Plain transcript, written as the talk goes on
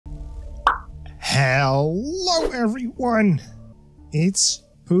Hello everyone, it's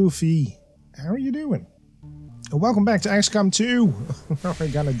Poofy. How are you doing? And welcome back to XCOM 2. We're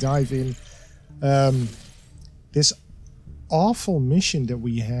gonna dive in this awful mission that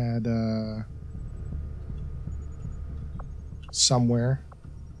we had somewhere.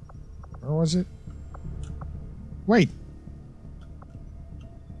 Where was it? Wait.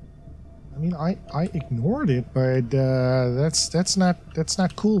 I mean, I ignored it, but that's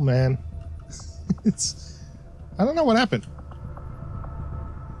not cool, man. I don't know what happened.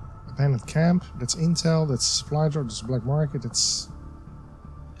 Abandoned camp. That's intel. That's supply drop. That's black market. That's.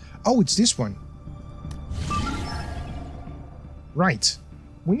 Oh, it's this one. Right.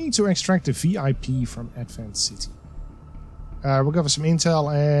 We need to extract the VIP from Advanced City. We'll go for some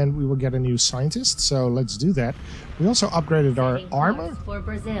intel, and we will get a new scientist. So let's do that. We also upgraded our armor. For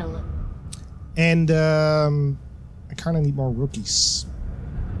Brazil. And I kind of need more rookies.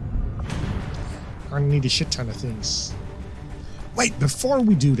 I need a shit ton of things. Wait, before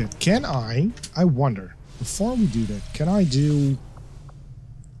we do that, can I wonder, before we do that, can I do...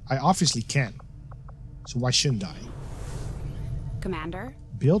 I obviously can. So why shouldn't I? Commander?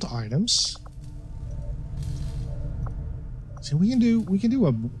 Build items. So we can do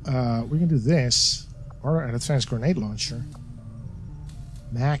this, or an advanced grenade launcher.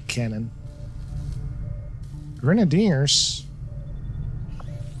 Mag cannon. Grenadiers.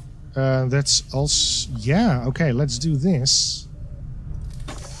 That's also... Yeah, okay, let's do this.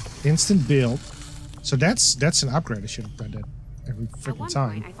 Instant build. So that's an upgrade. I should have read that every freaking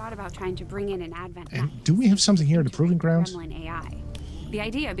time. I thought about trying to bring in an Advent. And do we have something here at the Proving Grounds? AI. The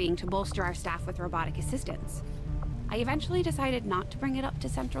idea being to bolster our staff with robotic assistance. I eventually decided not to bring it up to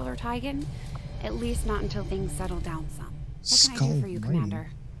Central or Tygan, at least not until things settle down some. What can I do for you, Commander?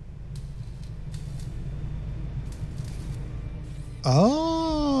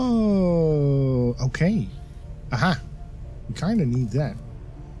 Oh, okay. Aha. We kind of need that.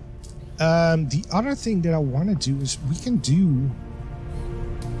 The other thing that I want to do is we can do...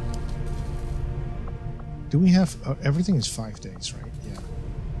 Do we have... everything is 5 days, right? Yeah.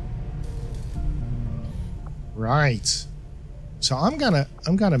 Right. So I'm gonna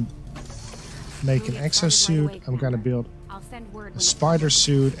make an exosuit. I'm gonna build a spider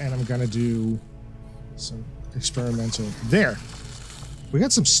suit, and I'm gonna do some experimental... There! We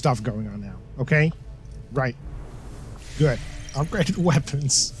got some stuff going on now, okay? Right. Good. Upgraded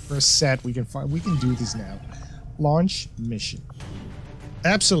weapons. For a set, we can do this now. Launch mission.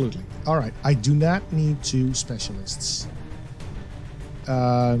 Absolutely. Alright, I do not need 2 specialists.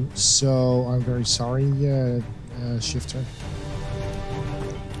 So I'm very sorry, Shifter.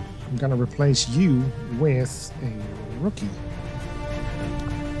 I'm gonna replace you with a rookie.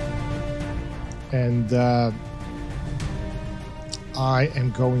 And I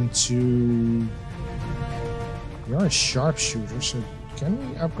am going to... You're a sharpshooter, so can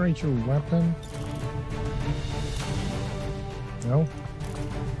we upgrade your weapon? No?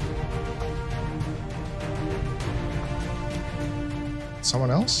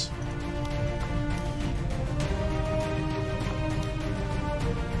 Someone else?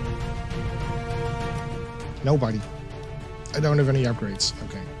 Nobody. I don't have any upgrades.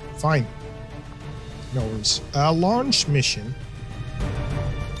 Okay, fine. No worries. Launch mission.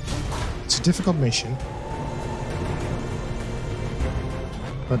 It's a difficult mission.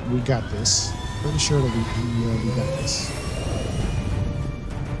 But we got this. Pretty sure that we got this.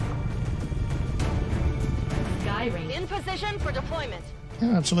 Skyring. In position for deployment.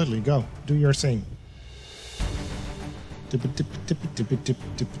 Yeah, absolutely. Go. Do your thing.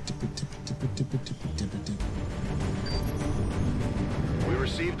 We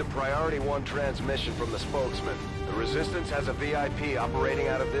received a Priority 1 transmission from the spokesman. The Resistance has a VIP operating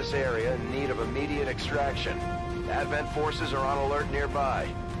out of this area in need of immediate extraction. Advent forces are on alert nearby.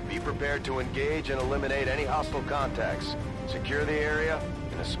 Be prepared to engage and eliminate any hostile contacts. Secure the area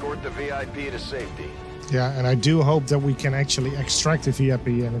and escort the VIP to safety. Yeah, and I do hope that we can actually extract the VIP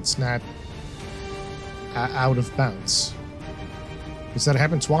and it's not out of bounds. Because that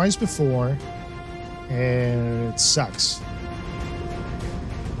happened twice before, and it sucks.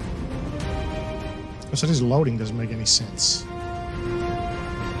 So this loading doesn't make any sense.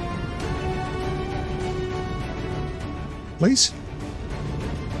 Please?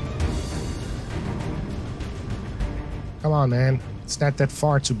 Come on, man. It's not that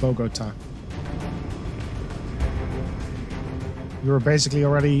far to Bogota. You were basically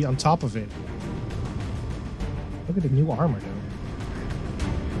already on top of it. Look at the new armor, though.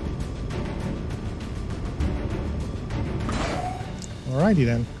 Alrighty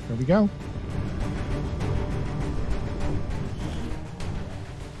then. Here we go.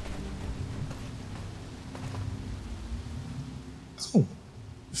 Oh,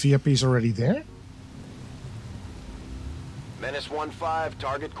 VIP's already there? Menace 1-5,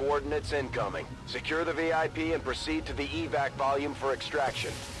 target coordinates incoming. Secure the VIP and proceed to the evac volume for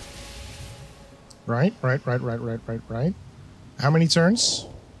extraction. Right. How many turns?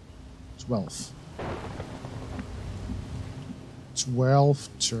 12. 12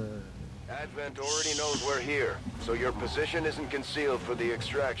 turns. Advent already knows we're here, so your position isn't concealed for the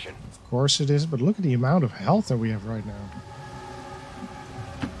extraction. Of course it is, but look at the amount of health that we have right now.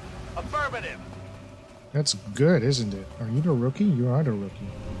 Affirmative. That's good, isn't it? Are you the rookie? You are the rookie.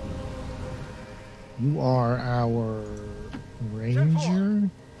 You are our ranger.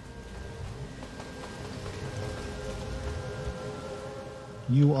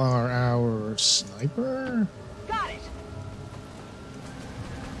 You are our sniper. Got it.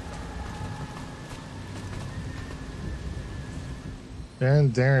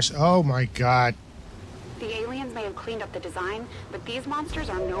 And there's... Oh my god. The aliens may have cleaned up the design, but these monsters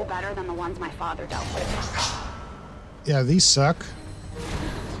are no better than the ones my father dealt with. Yeah, these suck.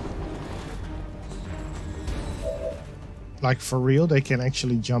 Like, for real, they can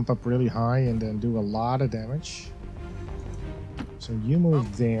actually jump up really high and then do a lot of damage. So you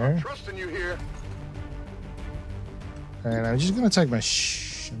move there. I'm trusting you here. And I'm just gonna take my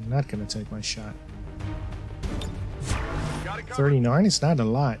I'm not gonna take my shot. 39, it's not a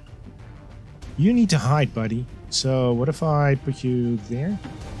lot. You need to hide, buddy. So what if I put you there?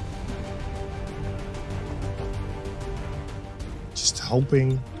 Just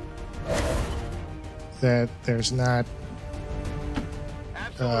hoping that there's not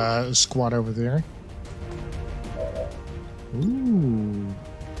a squad over there. Ooh.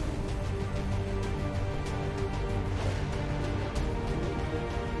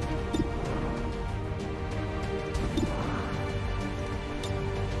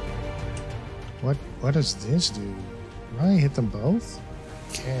 What does this do? Can I hit them both?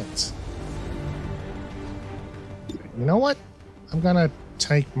 Can't. You know what? I'm gonna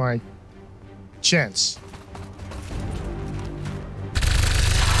take my chance.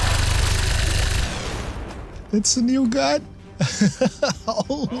 It's a new gun.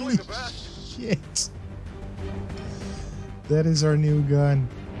 Holy shit. That is our new gun.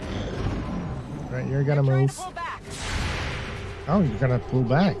 Right, you're gonna move. Oh, you're gonna pull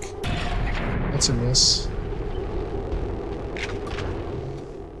back. That's a miss.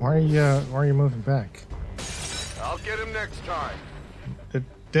 Why are you moving back? I'll get him next time.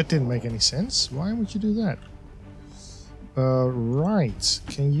 That didn't make any sense. Why would you do that? Right.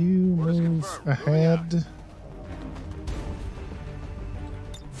 Can you move ahead?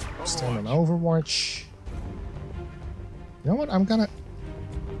 Stand on Overwatch. You know what? I'm gonna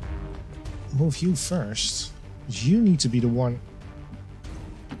move you first. You need to be the one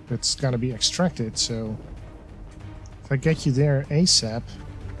that's gonna be extracted, so if I get you there ASAP,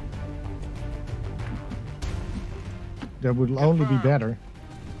 that would only be better.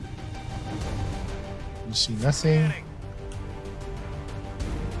 You see nothing.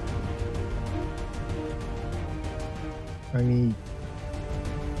 I need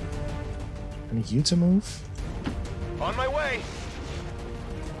you to move. On my way.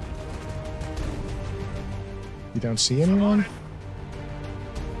 You don't see anyone?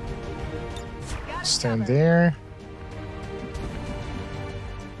 Stand there.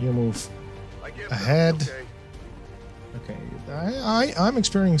 You move ahead. Okay, I'm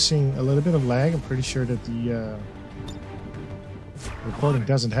experiencing a little bit of lag. I'm pretty sure that the recording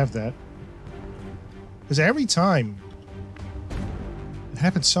doesn't have that. Because every time, it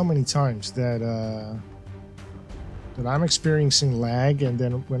happens so many times that that I'm experiencing lag, and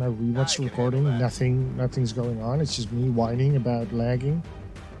then when I rewatch the recording, nothing's going on. It's just me whining about lagging,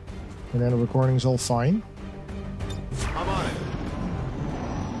 and then the recording's all fine. I'm on it.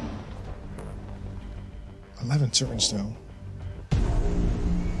 11 turns though.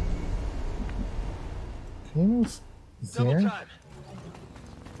 Can you move there?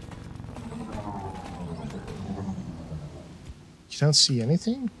 You don't see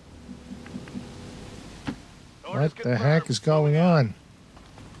anything? What the heck is going on?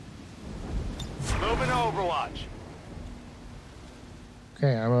 Moving to Overwatch.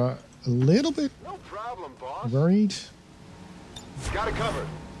 Okay, I'm a little bit No problem, boss. worried. Got it covered.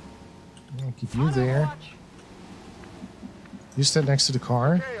 I'll keep you there. You stand next to the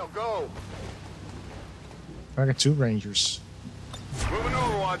car. Okay, I'll go. I got 2 rangers. Moving to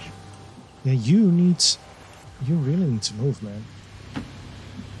Overwatch. Yeah, you really need to move, man.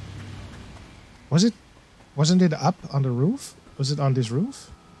 Wasn't it up on the roof? Was it on this roof?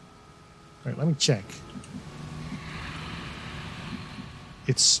 Alright, let me check.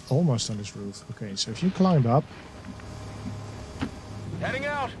 It's almost on this roof. Okay, so if you climb up, Heading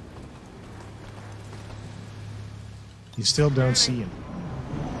out. You still don't see him.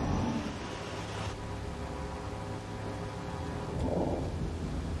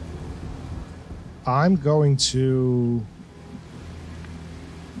 I'm going to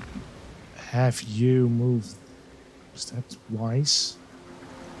have you move. Is that wise?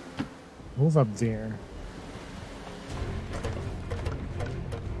 Move up there.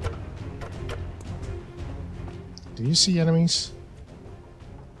 Do you see enemies?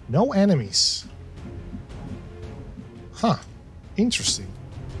 No enemies. Huh. Interesting.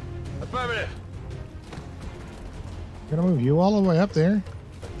 Affirmative. Gonna move you all the way up there.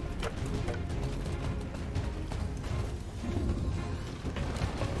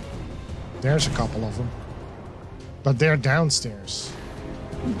 There's a couple of them. But they're downstairs.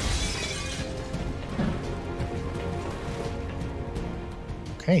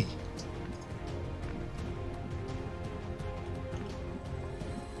 Okay.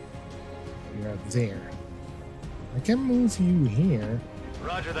 You're there. I can move you here.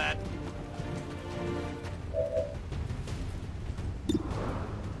 Roger that.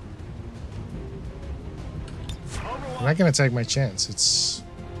 I'm not gonna take my chance. It's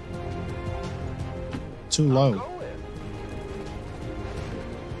too low.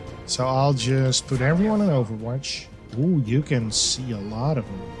 So I'll just put everyone in Overwatch. Ooh, you can see a lot of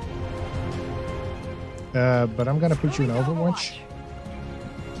them. But I'm gonna put you in Overwatch.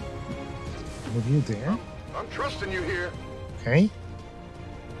 Move you there. I'm trusting you here. Okay.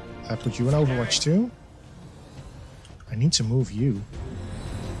 I put you in Overwatch too. I need to move you.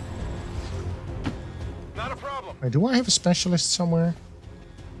 Not a problem. Wait, do I have a specialist somewhere?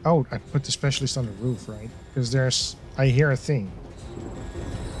 Oh, I put the specialist on the roof, right? Because there's... I hear a thing.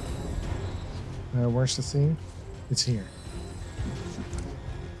 Where's the thing? It's here.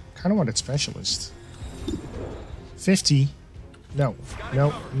 Kind of want a specialist. 50. No.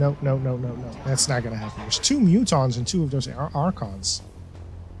 No, no, no, no, no, no. That's not going to happen. There's 2 mutons and 2 of those archons.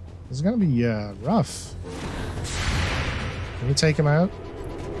 It's going to be rough. Can you take him out?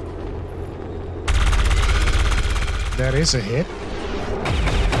 That is a hit.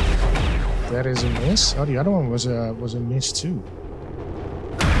 That is a miss. Oh, the other one was a miss too.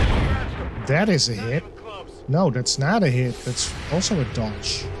 That is a hit. No, that's not a hit. That's also a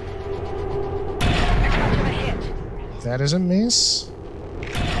dodge. That is a miss.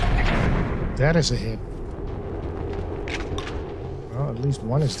 That is a hit. Well, at least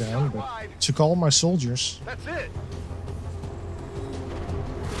one is down, but took all my soldiers. That's it.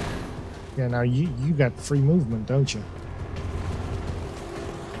 Yeah, now you got free movement, don't you?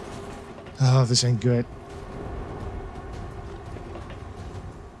 Oh, this ain't good.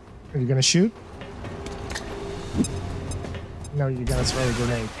 Are you gonna shoot? No, you're gonna throw a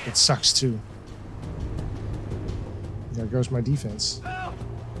grenade. It sucks too. There goes my defense. Help!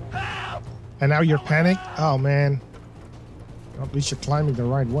 Help! And now you're panicked? Oh man. Well, at least you're climbing the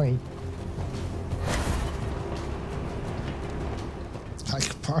right way.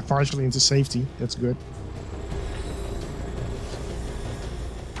 Like partially into safety. That's good.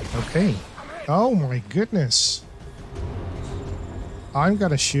 Okay. Oh my goodness. I'm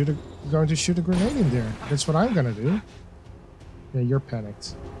going to shoot a grenade in there. That's what I'm gonna do. Yeah, you're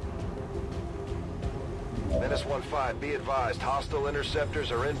panicked. Menace 1-5, be advised, hostile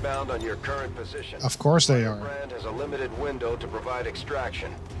interceptors are inbound on your current position. Of course they are. Brand has a limited window to provide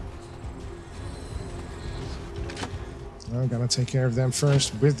extraction. I'm gonna take care of them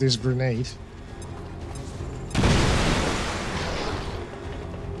first with this grenade.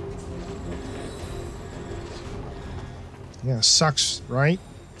 Yeah, sucks, right?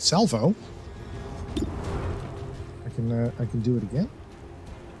 Salvo. I can do it again.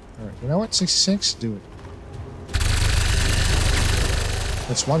 All right, you know what? 66, do it.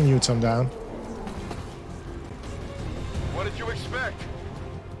 That's one muton down. What did you expect?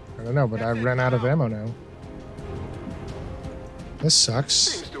 I don't know, but I ran out of ammo now. This sucks.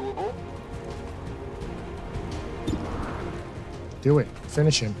 Seems doable. Do it.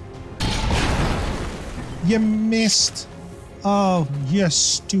 Finish him. You missed. Oh, you're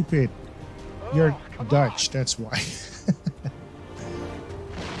stupid. You're Dutch, that's why.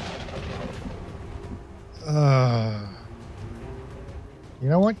 You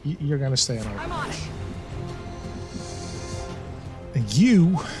know what? You're gonna stay on. I'm on it. And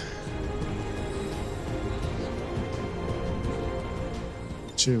you...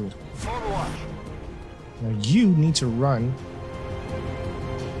 Two. Overwatch. Now you need to run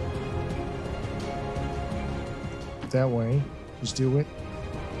that way. Just do it.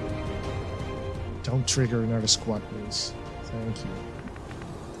 Don't trigger another squad, please. Thank you.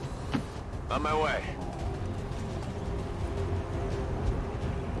 On my way.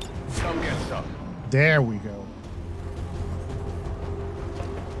 Come get some. There we go.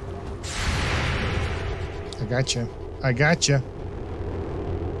 I got you. I got you.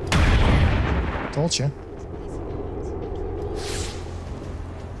 Told you.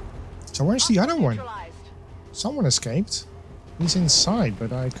 So where's the other one? Someone escaped. He's inside,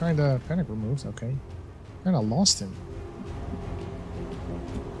 but I kind of panic removed. Okay. Kind of lost him.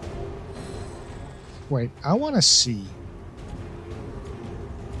 Wait, I want to see.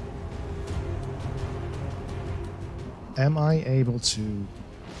 Am I able to...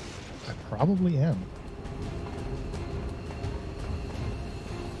 I probably am.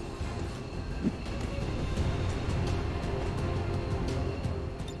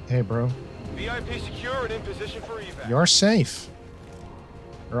 Hey, bro. VIP secure and in position for evac. You're safe.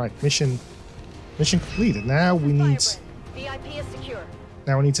 Alright, mission completed. Now we need... VIP is secure.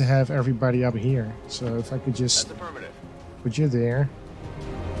 Now we need to have everybody up here. So if I could just put you there.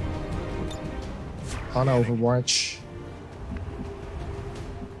 On Overwatch.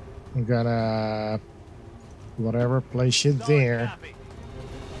 I'm gonna... whatever, place you there.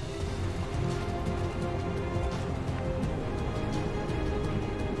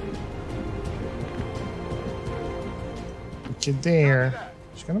 Put you there.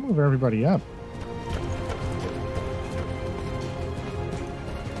 Just gonna move everybody up.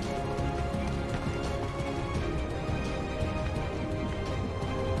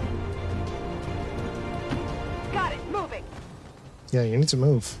 Got it. Moving. Yeah, you need to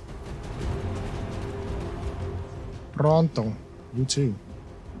move. Pronto. You too.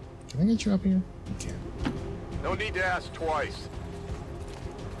 Can I get you up here? You can. No need to ask twice.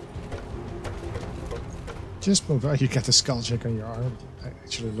 Just move. Oh, you got the skull check on your arm. That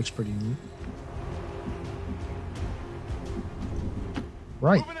actually looks pretty neat.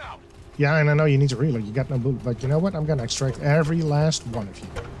 Right. Yeah, and I know you need to reload. You got no bullet, but you know what? I'm gonna extract every last one of you.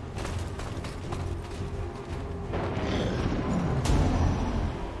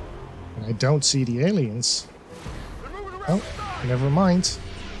 And I don't see the aliens. Oh, never mind.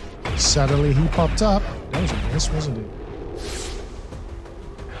 Suddenly he popped up. That was a miss, wasn't it?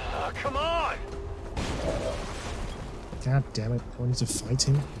 Come on! God damn it. I need to fight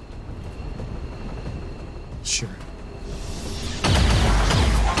him. Sure.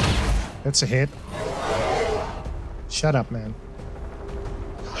 That's a hit. Shut up, man.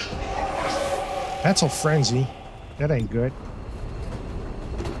 Battle Frenzy. That ain't good.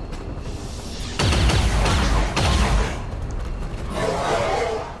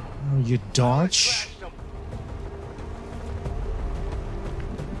 Oh, you dodge?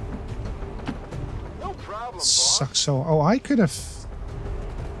 No problem, boss. Sucks so... Oh, I could have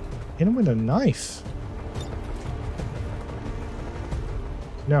hit him with a knife.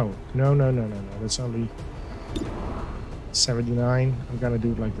 No. That's only 79. I'm gonna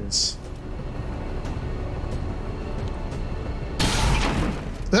do it like this.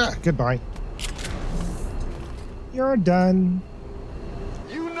 Ah, goodbye. You're done.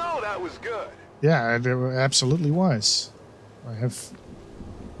 You know that was good. Yeah, it absolutely was. I have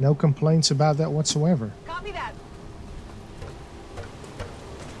no complaints about that whatsoever. Copy that.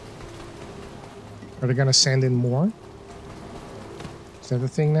 Are they gonna send in more? Is that the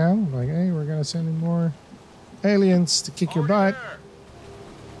thing now? Like, hey, we're gonna send in more aliens to kick your butt. There.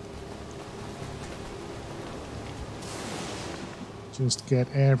 Just get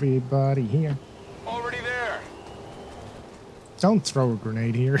everybody here. Already there. Don't throw a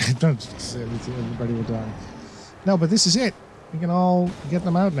grenade here. Don't. Everybody will die. No, but this is it. We can all get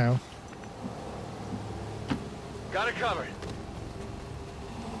them out now. Got it covered.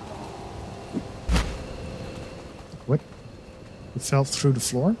 What? It fell through the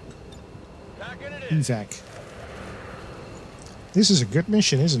floor? Packing it in. Evac. This is a good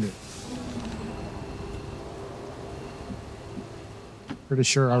mission, isn't it? Pretty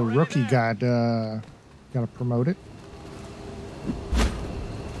sure our rookie got promoted.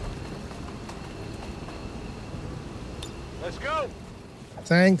 Let's go.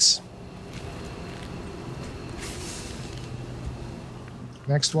 Thanks.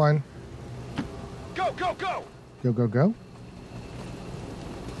 Next one. Go, go, go. Go, go, go.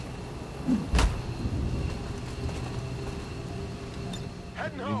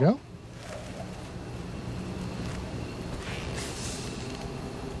 Heading There you home. go.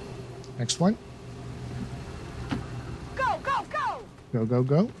 Next one. Go, go, go. Go, go,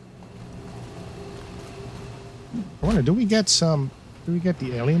 go. I wonder, do we get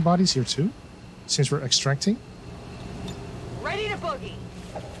the alien bodies here too? Since we're extracting? Ready to boogie.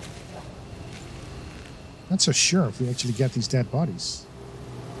 Not so sure if we actually get these dead bodies.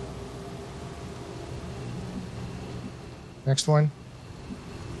 Next one.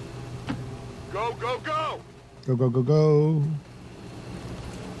 Go, go, go! Go, go, go, go.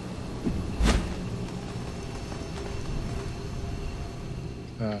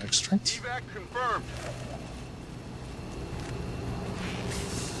 Extract. Evac confirmed.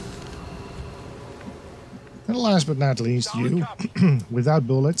 And last but not least, you. Without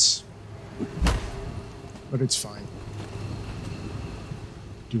bullets. But it's fine.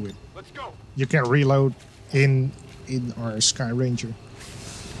 Do it. Let's go. You can reload in our Sky Ranger.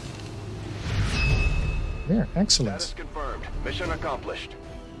 There, excellent. Status confirmed. Mission accomplished.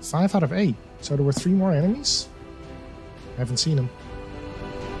 5 out of 8. So there were 3 more enemies? I haven't seen them.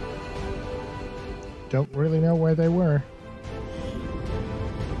 Don't really know where they were.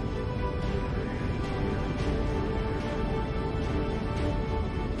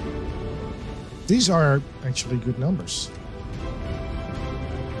 These are actually good numbers.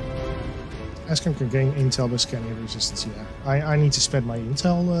 XCOM can gain intel by scanning resistance, yeah. I need to spend my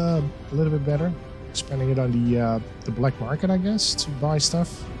intel a little bit better. Spending it on the black market, I guess, to buy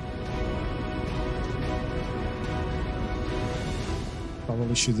stuff.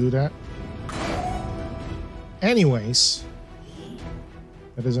 Probably should do that. Anyways,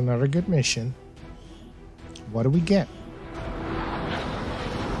 that is another good mission. What do we get?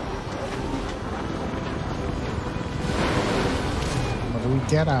 What do we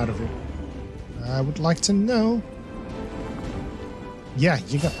get out of it? I would like to know. Yeah,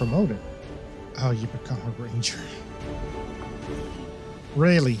 you got promoted. Oh, you become a ranger.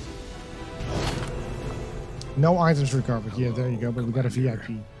 Really? No items recovered. Yeah, there you go. But we got a VIP,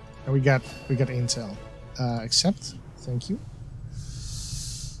 and we got intel. Accept. Thank you.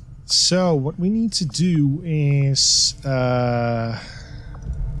 So what we need to do is how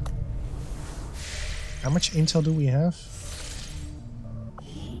much intel do we have?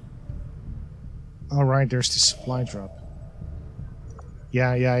 All right, there's the supply drop.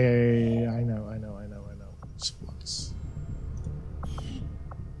 Yeah. I know. Supplies.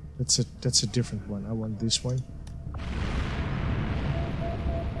 That's a different one. I want this one.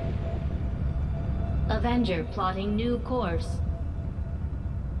 Avenger plotting new course.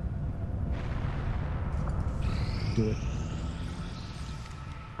 Do it.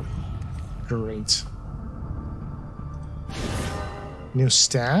 Great. New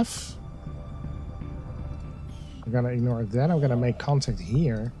staff. I'm gonna ignore that. I'm gonna make contact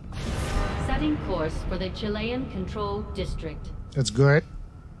here. Setting course for the Chilean Control District. That's good.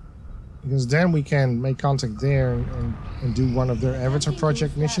 Because then we can make contact there and do one of their Avatar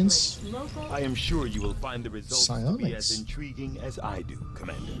project missions. I am sure you will find the results to be as Psionics. intriguing as I do,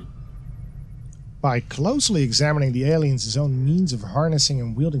 Commander. By closely examining the aliens' own means of harnessing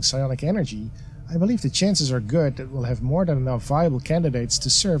and wielding psionic energy, I believe the chances are good that we'll have more than enough viable candidates to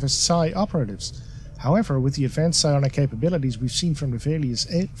serve as psi operatives. However, with the advanced psionic capabilities we've seen from the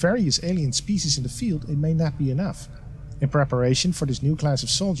various alien species in the field, it may not be enough. In preparation for this new class of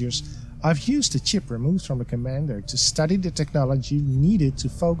soldiers, I've used the chip removed from the commander to study the technology needed to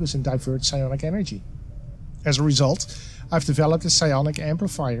focus and divert psionic energy. As a result, I've developed a psionic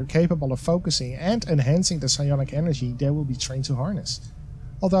amplifier capable of focusing and enhancing the psionic energy they will be trained to harness.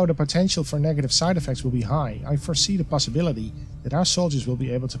 Although the potential for negative side effects will be high, I foresee the possibility that our soldiers will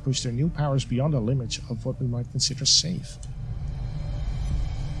be able to push their new powers beyond the limits of what we might consider safe.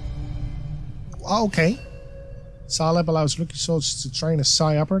 Okay. Psi-Lab allows rookie soldiers to train as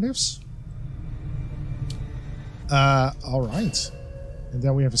psi operatives. Alright. And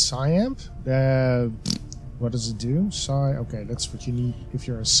then we have a psi-amp. What does it do? Psi. Okay, that's what you need if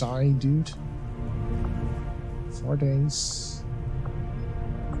you're a psi dude. 4 days.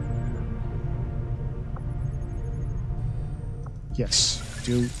 Yes.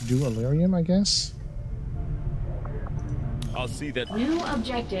 Do Elysium, I guess. I'll see that. New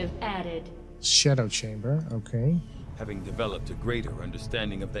objective added. Shadow chamber. Okay. Having developed a greater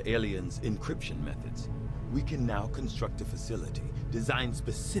understanding of the aliens' encryption methods, we can now construct a facility designed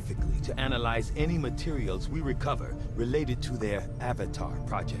specifically to analyze any materials we recover related to their Avatar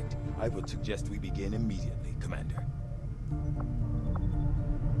project. I would suggest we begin immediately, Commander.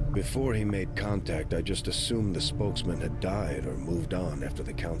 Before he made contact, I just assumed the spokesman had died or moved on after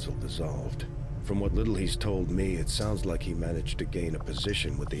the council dissolved. From what little he's told me, it sounds like he managed to gain a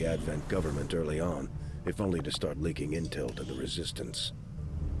position with the Advent government early on, if only to start leaking intel to the Resistance.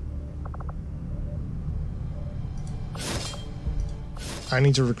 I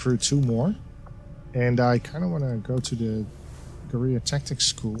need to recruit 2 more. And I kind of want to go to the Guerrilla Tactics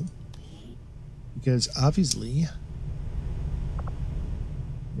School. Because obviously...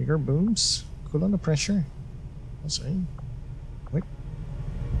 bigger booms. Cool under pressure. I'll say. Wait.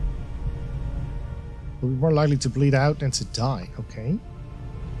 Will be more likely to bleed out than to die. Okay.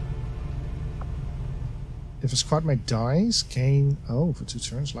 If a squad mate dies, gain... Oh, for 2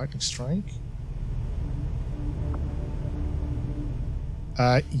 turns, lightning strike.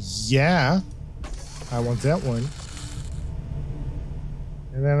 Yeah. I want that one.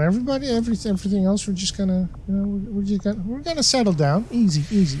 And then everything else, we're just gonna, you know, we're gonna settle down. Easy.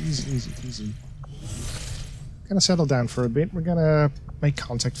 Gonna settle down for a bit. We're gonna make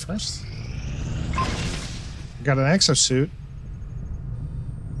contact first. We got an exosuit.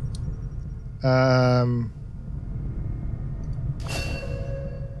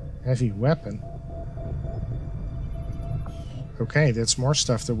 Heavy weapon. Okay, that's more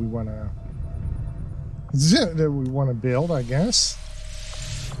stuff that we wanna build, I guess.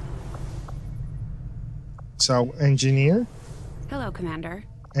 So, engineer. Hello, Commander.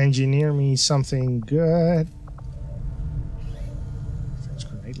 Engineer me something good. Defense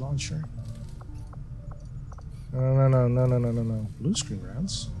grenade launcher. No. Blue screen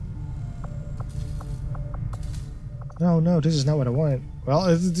rounds. No, this is not what I want. Well,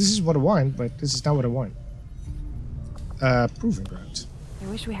 this is what I want, but this is not what I want. Proving ground. I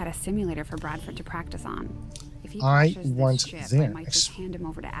wish we had a simulator for Bradford to practice on. If he I crashes want this ship, this. I might just hand him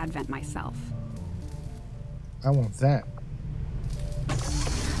over to Advent myself. I want that.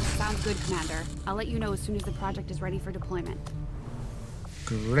 Sounds good, Commander. I'll let you know as soon as the project is ready for deployment.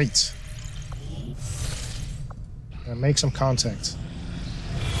 Great. Make some contact.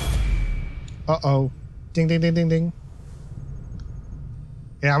 Uh-oh. Ding, ding, ding, ding, ding.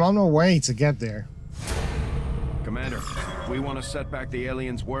 Yeah, I'm on my way to get there. Commander, if we want to set back the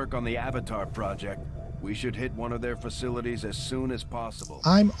aliens' work on the Avatar project, we should hit one of their facilities as soon as possible.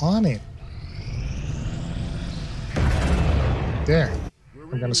 I'm on it. There.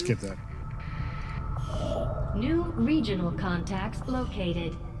 I'm gonna skip that. New regional contacts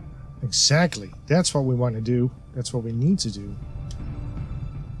located. Exactly. That's what we want to do. That's what we need to do.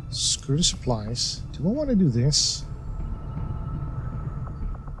 Screw the supplies. Do I want to do this?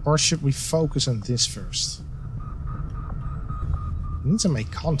 Or should we focus on this first? We need to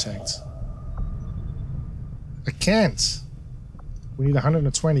make contact. I can't. We need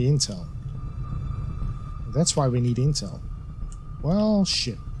 120 intel. That's why we need intel. Well,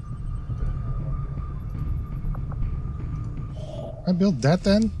 shit. I built that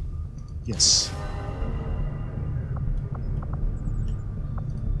then? Yes.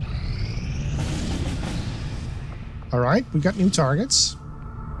 Alright, we got new targets.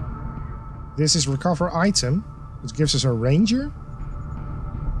 This is recover item, which gives us a ranger.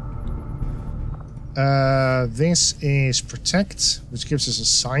 This is protect, which gives us a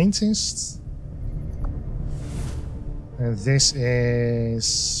scientist. And this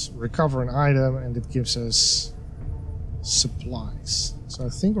is recover an item, and it gives us supplies. So I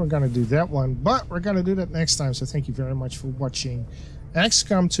think we're going to do that one, but we're going to do that next time. So thank you very much for watching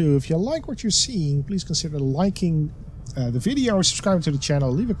XCOM 2. If you like what you're seeing, please consider liking the video, subscribe to the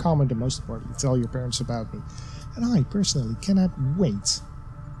channel, leave a comment, and most importantly, tell your parents about me. And I personally cannot wait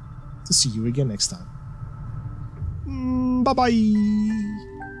to see you again next time. Bye-bye!